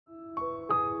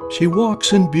She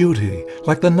walks in beauty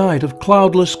like the night of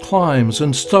cloudless climes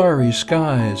and starry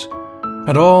skies,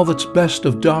 and all that's best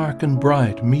of dark and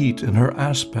bright meet in her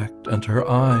aspect and her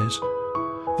eyes,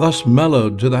 thus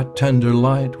mellowed to that tender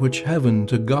light which heaven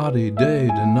to gaudy day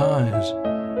denies.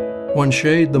 One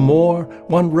shade the more,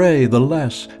 one ray the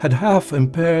less, had half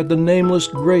impaired the nameless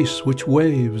grace which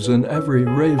waves in every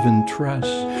raven tress,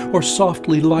 or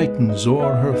softly lightens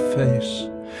o'er her face,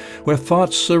 where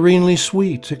thoughts serenely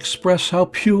sweet express how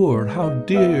pure, how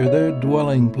dear their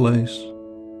dwelling place.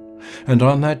 And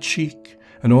on that cheek,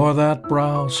 and o'er that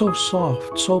brow, so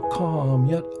soft, so calm,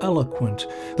 yet eloquent,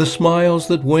 the smiles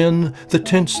that win, the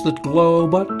tints that glow,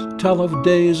 but tell of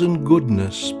days in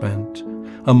goodness spent,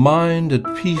 a mind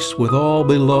at peace with all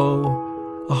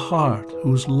below, a heart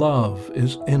whose love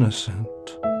is innocent.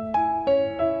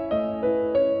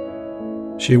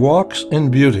 She Walks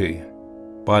in Beauty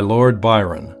by Lord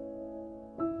Byron.